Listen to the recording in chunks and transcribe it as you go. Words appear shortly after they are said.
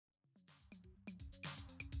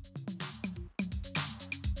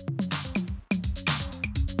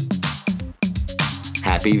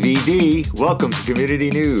Happy VD. Welcome to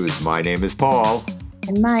Community News. My name is Paul.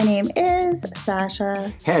 And my name is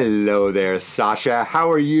Sasha. Hello there, Sasha.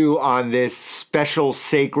 How are you on this special,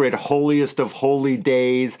 sacred, holiest of holy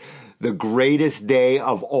days, the greatest day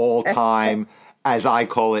of all time, as I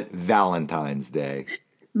call it, Valentine's Day?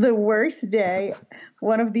 The worst day,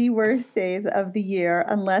 one of the worst days of the year,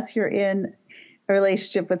 unless you're in a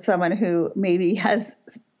relationship with someone who maybe has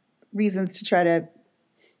reasons to try to,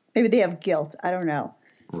 maybe they have guilt. I don't know.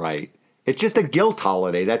 Right. It's just a guilt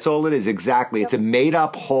holiday. That's all it is. Exactly. It's a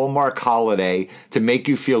made-up Hallmark holiday to make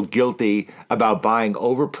you feel guilty about buying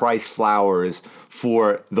overpriced flowers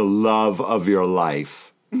for the love of your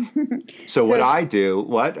life. So what I do,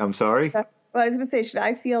 what? I'm sorry? Well, I was going to say, should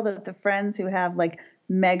I feel that the friends who have like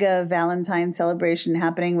mega Valentine celebration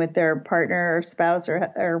happening with their partner or spouse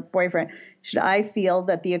or boyfriend, should I feel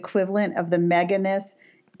that the equivalent of the meganess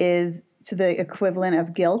is to the equivalent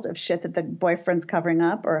of guilt of shit that the boyfriend's covering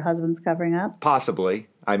up or husband's covering up? Possibly.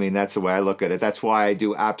 I mean, that's the way I look at it. That's why I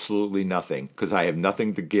do absolutely nothing, because I have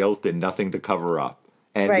nothing to guilt and nothing to cover up.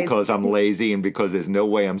 And right. Because I'm lazy and because there's no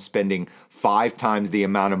way I'm spending 5 times the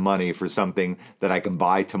amount of money for something that I can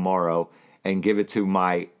buy tomorrow and give it to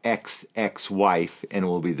my ex-wife and it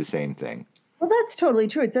will be the same thing. Well, that's totally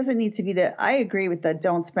true. It doesn't need to be that. I agree with that.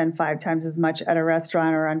 Don't spend 5 times as much at a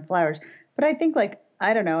restaurant or on flowers. But I think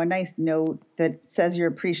I don't know, a nice note that says your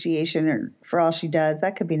appreciation for all she does.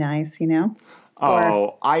 That could be nice, you know?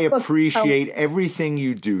 I appreciate everything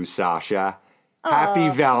you do, Sasha. Happy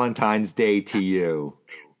Valentine's Day to you.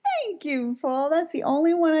 Thank you, Paul. That's the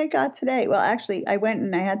only one I got today. Well, actually, I went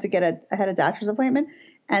and I had a doctor's appointment.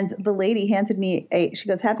 And the lady handed me she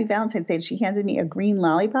goes, Happy Valentine's Day. And she handed me a green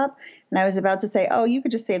lollipop. And I was about to say, oh, you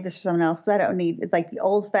could just save this for someone else because I don't need it's like the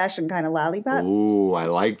old fashioned kind of lollipop. Ooh, I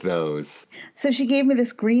like those. So she gave me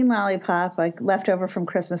this green lollipop, like leftover from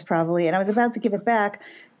Christmas probably. And I was about to give it back.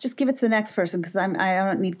 Just give it to the next person because I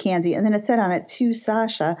don't need candy. And then it said on it, to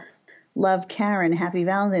Sasha, love Karen, Happy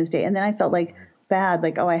Valentine's Day. And then I felt like bad,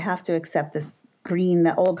 like, oh, I have to accept this green,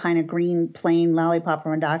 the old kind of green plain lollipop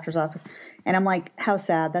from a doctor's office. And I'm like, how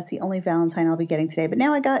sad. That's the only Valentine I'll be getting today. But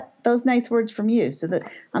now I got those nice words from you. So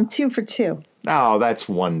that I'm 2 for 2. Oh, that's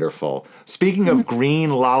wonderful. Speaking of green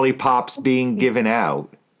lollipops being given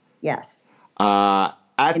out. Yes. At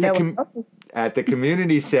the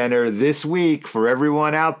community center this week, for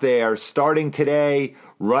everyone out there, starting today,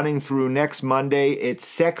 running through next Monday, it's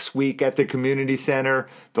Sex Week at the community center.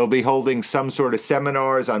 They'll be holding some sort of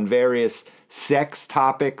seminars on various sex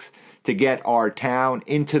topics to get our town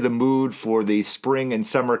into the mood for the spring and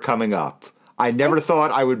summer coming up. I never thought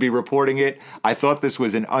I would be reporting it. I thought this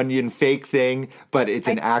was an Onion fake thing, but it's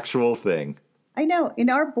an actual thing. I know. In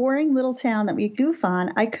our boring little town that we goof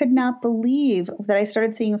on, I could not believe that I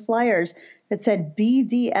started seeing flyers that said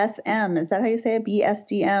BDSM. Is that how you say it?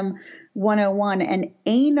 BSDM 101 and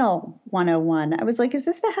Anal 101. I was like, is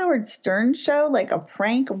this the Howard Stern show? Like a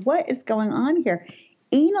prank? What is going on here?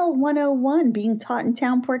 Anal 101 being taught in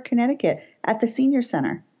Townport, Connecticut at the Senior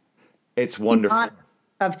Center. It's wonderful. In honor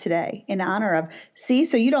of today, in honor of. See,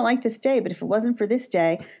 so you don't like this day, but if it wasn't for this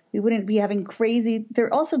day, we wouldn't be having crazy.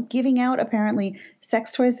 They're also giving out, apparently,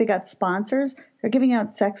 sex toys. They got sponsors. They're giving out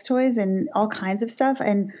sex toys and all kinds of stuff.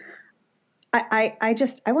 And I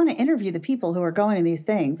want to interview the people who are going to these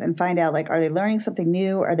things and find out, like, are they learning something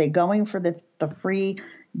new? Are they going for the free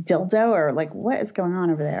dildo or like what is going on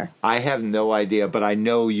over there? I have no idea, but I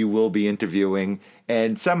know you will be interviewing,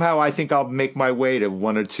 and somehow I think I'll make my way to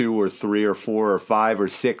 1 or 2 or 3 or 4 or 5 or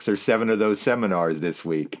 6 or 7 of those seminars this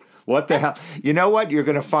week. What the hell? You know what? You're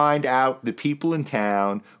going to find out the people in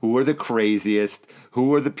town who are the craziest,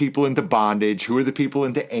 who are the people into bondage, who are the people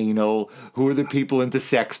into anal, who are the people into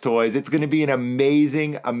sex toys. It's going to be an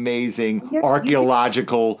amazing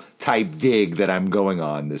archaeological type dig that I'm going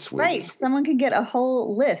on this week. Right. Someone could get a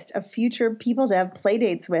whole list of future people to have play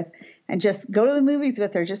dates with and just go to the movies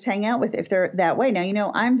with or just hang out with if they're that way. Now, you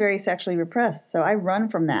know, I'm very sexually repressed, so I run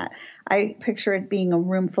from that. I picture it being a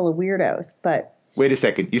room full of weirdos, but... Wait a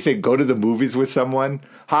second. You say go to the movies with someone?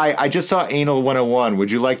 Hi, I just saw Anal 101.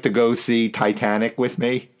 Would you like to go see Titanic with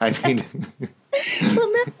me? I mean...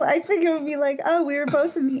 Well, no, I think it would be like, oh, we were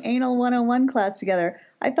both in the Anal 101 class together.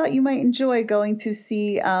 I thought you might enjoy going to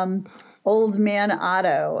see Old Man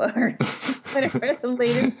Otto or whatever the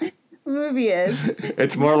latest movie is.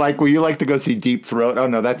 It's more like, will you like to go see Deep Throat? Oh,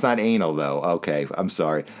 no, that's not anal, though. Okay, I'm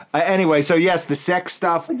sorry. Anyway, so yes, the sex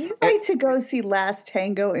stuff. Would you like to go see Last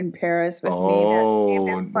Tango in Paris with me?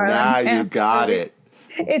 Oh, now you got it.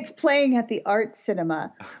 It's playing at the Art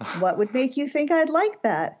Cinema. What would make you think I'd like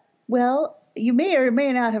that? Well, you may or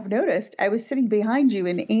may not have noticed I was sitting behind you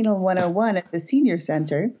in Anal 101 at the Senior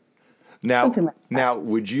Center. Now,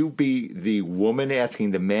 would you be the woman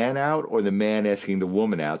asking the man out or the man asking the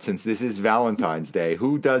woman out? Since this is Valentine's Day,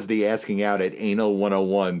 who does the asking out at Anal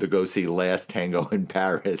 101 to go see Last Tango in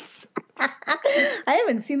Paris? I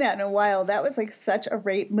haven't seen that in a while. That was like such a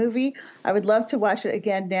rape movie. I would love to watch it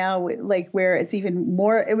again now, like where it's even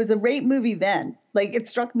more. It was a rape movie then. Like it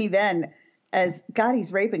struck me then as, God,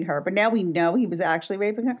 he's raping her. But now we know he was actually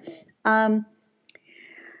raping her.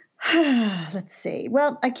 Let's see.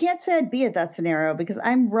 Well, I can't say I'd be at that scenario because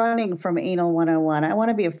I'm running from Anal 101. I want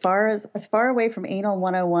to be as far away from Anal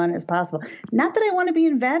 101 as possible. Not that I want to be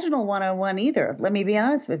in Vaginal 101 either. Let me be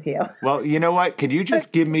honest with you. Well, you know what? Could you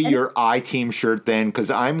just give me your I-Team shirt then?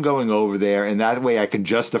 Because I'm going over there, and that way I can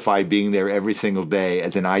justify being there every single day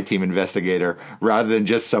as an I-Team investigator rather than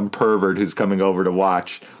just some pervert who's coming over to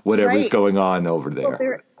watch whatever's going on over there.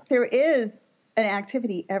 Well, there is an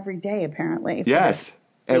activity every day, apparently. Yes.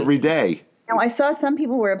 Every day. Now, I saw some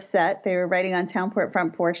people were upset. They were writing on Townport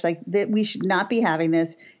Front Porch like that we should not be having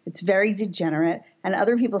this. It's very degenerate. And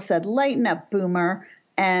other people said, lighten up, boomer.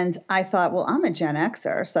 And I thought, well, I'm a Gen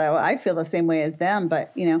Xer, so I feel the same way as them.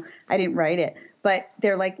 But, I didn't write it. But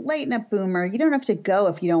they're like, lighten up, boomer. You don't have to go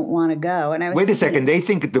if you don't want to go. And I was Wait a second. They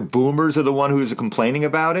think the boomers are the one who's complaining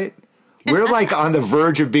about it? We're like on the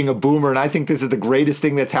verge of being a boomer, and I think this is the greatest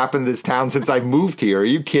thing that's happened in this town since I moved here. Are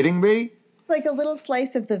you kidding me? Like a little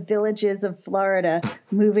slice of the villages of Florida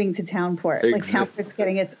moving to Townport. Like Townport's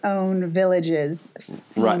getting its own villages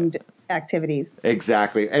themed activities.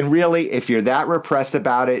 Exactly. And really, if you're that repressed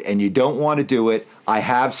about it and you don't want to do it, I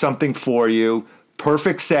have something for you.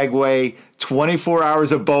 Perfect segue. 24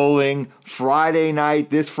 hours of bowling, this Friday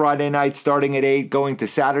night starting at 8, going to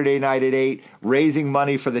Saturday night at 8, raising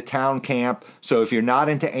money for the town camp. So if you're not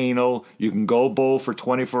into anal, you can go bowl for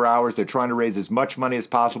 24 hours. They're trying to raise as much money as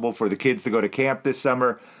possible for the kids to go to camp this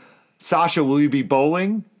summer. Sasha, will you be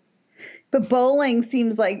bowling? But bowling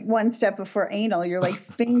seems like one step before anal. You're like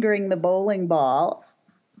fingering the bowling ball.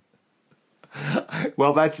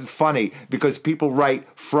 Well, that's funny because people write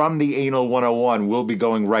from the Anal 101, we'll be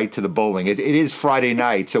going right to the bowling. It is Friday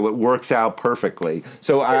night, so it works out perfectly.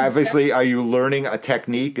 So obviously, are you learning a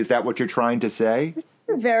technique? Is that what you're trying to say? It's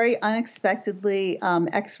a very unexpectedly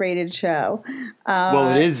X-rated show.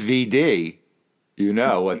 Well, it is VD. You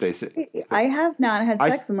know what they say. I have not had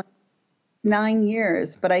sex in like 9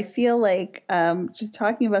 years, but I feel like just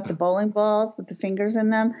talking about the bowling balls with the fingers in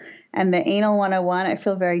them and the Anal 101, I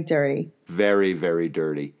feel very dirty. Very, very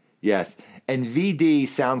dirty. Yes. And VD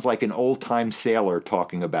sounds like an old-time sailor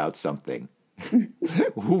talking about something.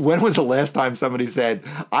 When was the last time somebody said,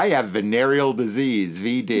 I have venereal disease,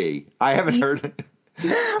 VD? I haven't heard it.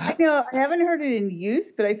 I know. I haven't heard it in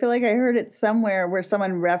use, but I feel like I heard it somewhere where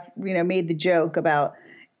someone made the joke about,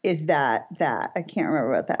 is that? I can't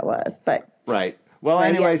remember what that was, but. Right. Well,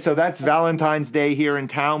 anyway, so that's Valentine's Day here in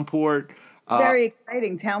Townport. It's very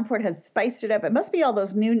exciting. Townport has spiced it up. It must be all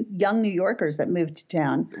those young New Yorkers that moved to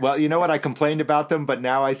town. Well, you know what? I complained about them, but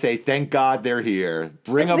now I say, thank God they're here.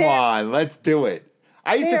 Bring them on. Let's do it.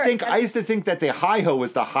 I used to think that the hi-ho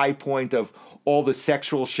was the high point of all the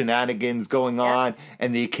sexual shenanigans going on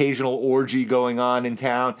and the occasional orgy going on in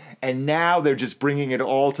town. And now they're just bringing it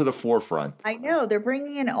all to the forefront. I know. They're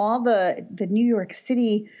bringing in all the New York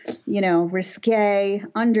City, risque,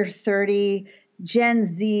 under 30, Gen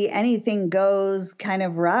Z, anything goes kind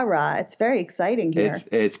of rah-rah. It's very exciting here.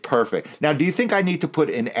 It's perfect. Now, do you think I need to put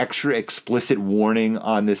an extra explicit warning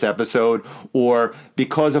on this episode? Or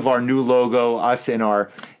because of our new logo, us in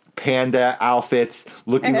our panda outfits,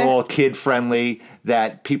 looking all kid-friendly,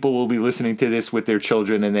 that people will be listening to this with their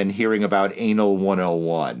children and then hearing about Anal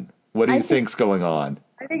 101? What do you think's going on?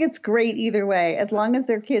 I think it's great either way, as long as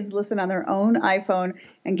their kids listen on their own iPhone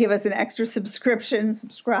and give us an extra subscription,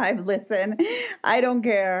 subscribe, listen. I don't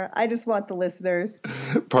care. I just want the listeners.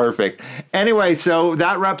 Perfect. Anyway, so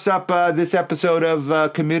that wraps up this episode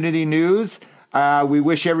of Community News. We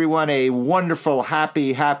wish everyone a wonderful,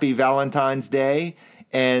 happy Valentine's Day.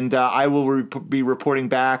 And I will be reporting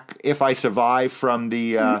back if I survive from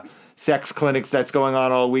the sex clinics that's going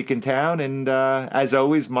on all week in town. And as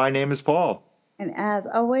always, my name is Paul. And as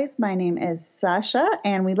always, my name is Sasha,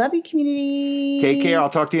 and we love you, community. Take care. I'll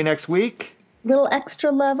talk to you next week. Little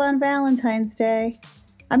extra love on Valentine's Day.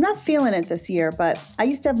 I'm not feeling it this year, but I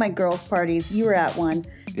used to have my girls' parties. You were at one.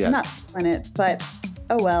 Yeah. I'm not feeling it, but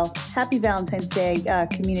oh well. Happy Valentine's Day,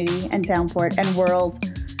 community and Townport and world.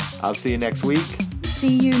 I'll see you next week.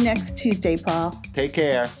 See you next Tuesday, Paul. Take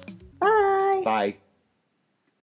care. Bye. Bye.